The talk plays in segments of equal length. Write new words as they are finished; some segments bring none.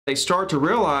They start to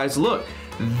realize, look,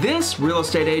 this real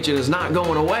estate agent is not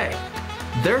going away.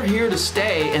 They're here to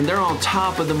stay and they're on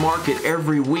top of the market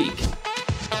every week.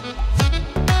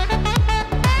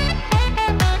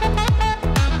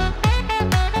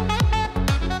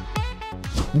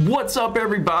 What's up,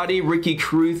 everybody? Ricky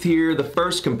Carruth here, the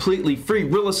first completely free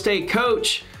real estate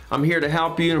coach. I'm here to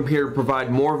help you, and I'm here to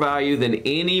provide more value than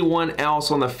anyone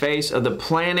else on the face of the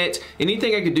planet.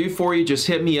 Anything I could do for you, just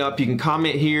hit me up. You can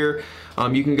comment here.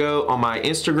 You can go on my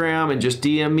Instagram and just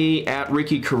DM me at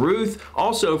Ricky Carruth.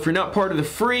 Also, if you're not part of the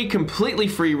free, completely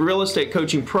free real estate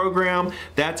coaching program,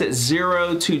 that's at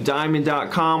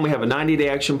 0todiamond.com. We have a 90-day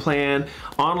action plan,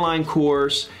 online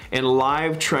course, and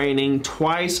live training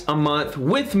twice a month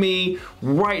with me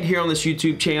right here on this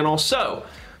YouTube channel. So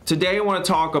today I want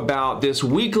to talk about this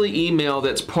weekly email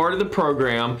that's part of the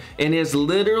program and is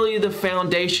literally the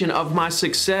foundation of my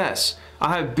success.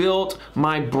 I have built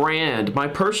my brand, my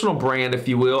personal brand, if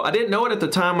you will. I didn't know it at the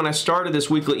time when I started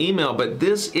this weekly email, but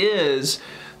this is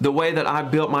the way that I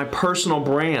built my personal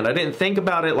brand. I didn't think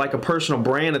about it like a personal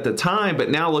brand at the time, but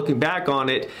now looking back on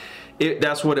it,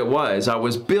 that's what it was. I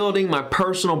was building my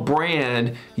personal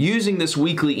brand using this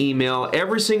weekly email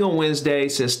every single Wednesday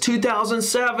since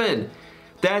 2007.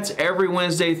 That's every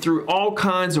Wednesday through all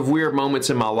kinds of weird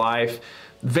moments in my life,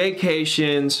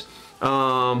 vacations,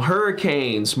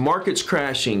 hurricanes, markets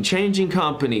crashing, changing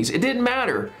companies. It didn't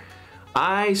matter.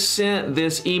 I sent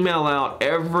this email out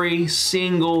every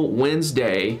single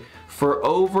Wednesday for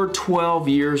over 12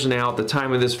 years now at the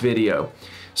time of this video.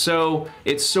 So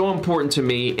it's so important to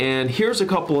me, and here's a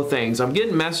couple of things. I'm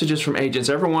getting messages from agents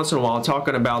every once in a while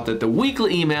talking about that the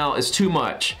weekly email is too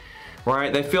much.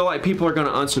 Right? They feel like people are going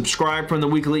to unsubscribe from the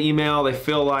weekly email. They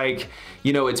feel like,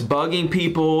 you know, it's bugging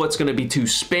people. It's going to be too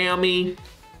spammy.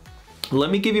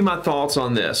 Let me give you my thoughts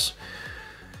on this.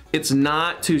 It's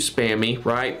not too spammy,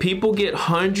 right? People get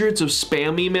hundreds of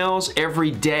spam emails every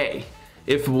day.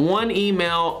 If one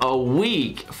email a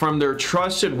week from their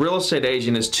trusted real estate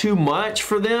agent is too much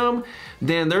for them,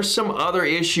 then there's some other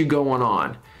issue going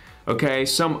on. Okay?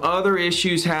 Some other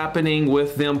issues happening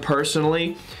with them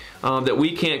personally that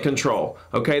we can't control.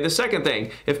 Okay, the second thing,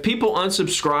 if people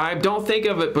unsubscribe, don't think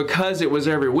of it because it was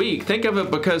every week. Think of it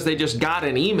because they just got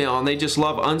an email and they just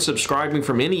love unsubscribing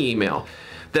from any email.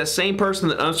 That same person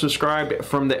that unsubscribed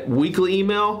from that weekly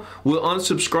email will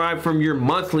unsubscribe from your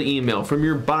monthly email, from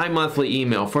your bi-monthly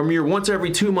email, from your once every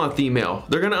 2 month email.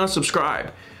 They're gonna unsubscribe,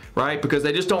 right? Because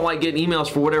they just don't like getting emails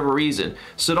for whatever reason.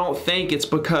 So don't think it's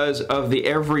because of the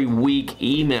every week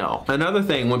email. Another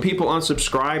thing, when people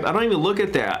unsubscribe, I don't even look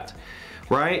at that,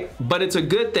 right? But it's a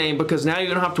good thing because now you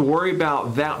don't have to worry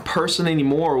about that person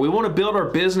anymore. We want to build our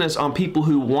business on people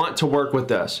who want to work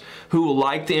with us, who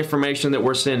like the information that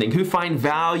we're sending, who find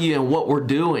value in what we're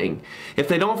doing. If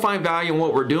they don't find value in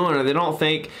what we're doing, or they don't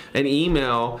think an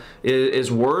email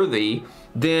is worthy,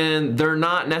 then they're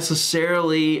not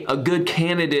necessarily a good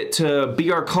candidate to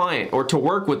be our client or to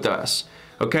work with us.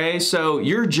 Okay, so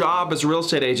your job as a real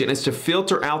estate agent is to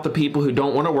filter out the people who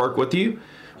don't want to work with you,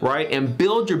 right? And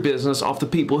build your business off the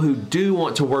people who do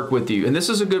want to work with you. And this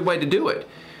is a good way to do it,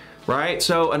 right?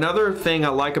 So another thing I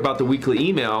like about the weekly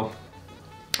email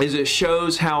is it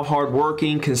shows how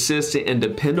hardworking, consistent, and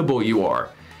dependable you are.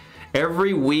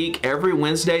 Every week, every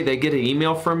Wednesday, they get an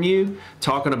email from you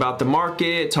talking about the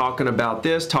market, talking about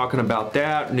this, talking about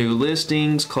that, new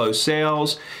listings, closed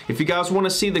sales. If you guys want to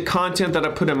see the content that I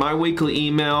put in my weekly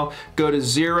email, go to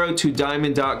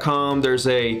 0todiamond.com. There's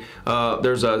a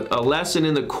lesson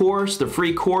in the course, the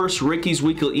free course, Ricky's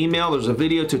weekly email. There's a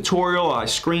video tutorial. I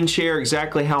screen share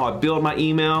exactly how I build my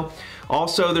email.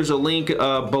 Also, there's a link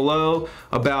below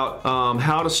about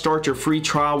how to start your free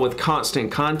trial with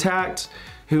Constant Contact,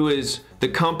 who is the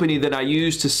company that I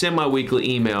use to send my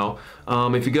weekly email.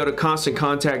 If you go to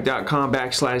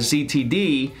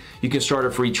constantcontact.com/ZTD, you can start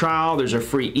a free trial. There's a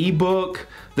free ebook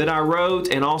that I wrote,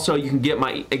 and also you can get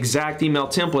my exact email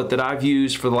template that I've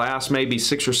used for the last maybe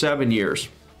 6 or 7 years.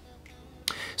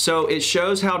 So it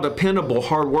shows how dependable,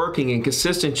 hardworking, and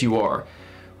consistent you are,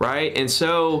 right? And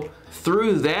so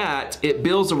through that, it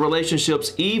builds the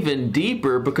relationships even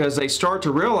deeper because they start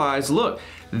to realize, look,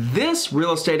 this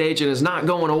real estate agent is not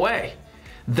going away.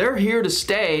 They're here to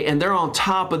stay and they're on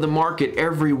top of the market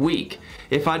every week.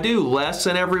 If I do less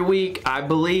than every week, I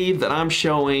believe that I'm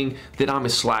showing that I'm a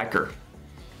slacker,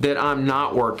 that I'm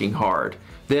not working hard,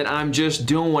 that I'm just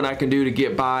doing what I can do to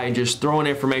get by and just throwing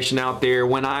information out there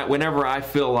whenever I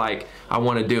feel like I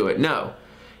want to do it. No,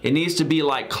 it needs to be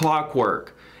like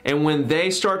clockwork. And when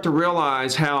they start to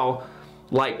realize how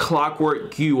like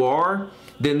clockwork you are,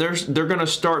 then they're going to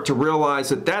start to realize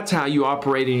that that's how you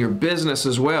operate in your business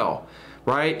as well.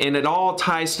 right? And it all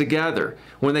ties together.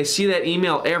 When they see that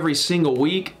email every single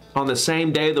week on the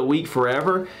same day of the week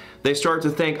forever, they start to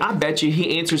think, I bet you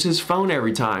he answers his phone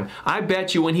every time. I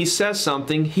bet you when he says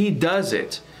something, he does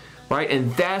it, right?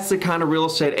 And that's the kind of real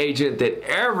estate agent that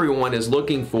everyone is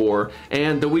looking for.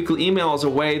 And the weekly email is a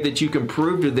way that you can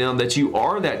prove to them that you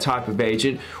are that type of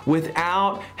agent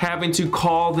without having to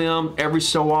call them every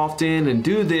so often and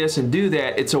do this and do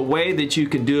that. It's a way that you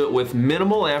can do it with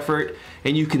minimal effort,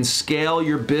 and you can scale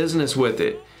your business with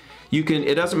it.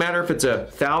 It doesn't matter if it's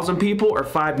 1,000 people or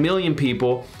 5 million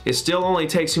people, it still only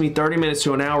takes me 30 minutes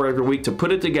to an hour every week to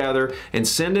put it together and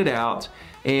send it out,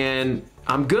 and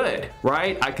I'm good,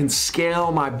 right? I can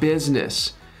scale my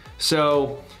business.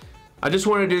 So I just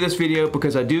want to do this video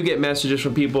because I do get messages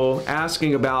from people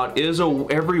asking about, is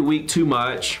every week too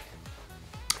much?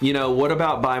 You know, what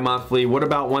about bi-monthly? What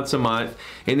about once a month?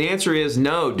 And the answer is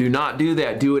no, do not do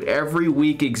that. Do it every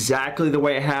week exactly the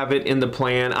way I have it in the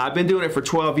plan. I've been doing it for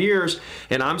 12 years,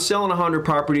 and I'm selling 100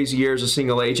 properties a year as a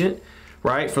single agent,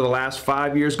 right? For the last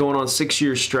 5 years, going on 6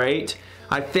 years straight.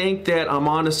 I think that I'm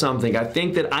onto something. I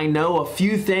think that I know a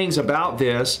few things about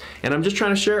this, and I'm just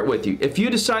trying to share it with you. If you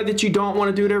decide that you don't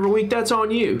want to do it every week, that's on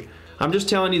you. I'm just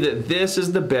telling you that this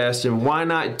is the best, and why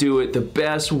not do it the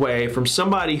best way from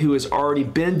somebody who has already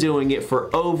been doing it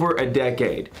for over a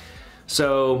decade.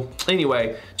 So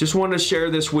anyway, just wanted to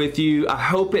share this with you. I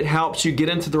hope it helps you get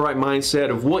into the right mindset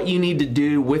of what you need to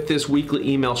do with this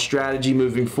weekly email strategy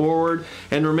moving forward.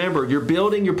 And remember, you're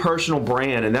building your personal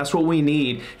brand, and that's what we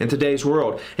need in today's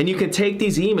world. And you can take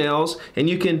these emails and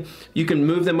you can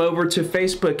move them over to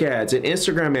Facebook ads and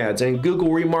Instagram ads and Google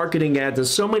remarketing ads and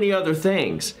so many other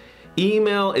things.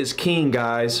 Email is king,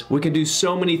 guys. We can do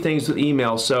so many things with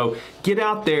email. So get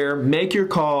out there, make your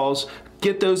calls,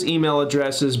 get those email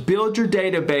addresses, build your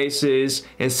databases,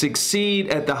 and succeed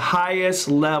at the highest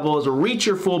levels, reach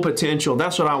your full potential.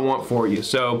 That's what I want for you.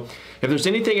 So if there's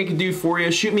anything I can do for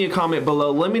you, shoot me a comment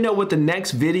below. Let me know what the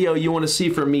next video you want to see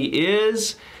from me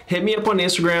is. Hit me up on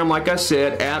Instagram, like I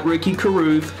said, at Ricky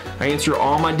Carruth. I answer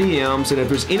all my DMs. And if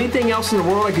there's anything else in the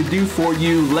world I could do for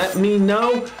you, let me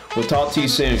know. We'll talk to you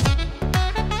soon.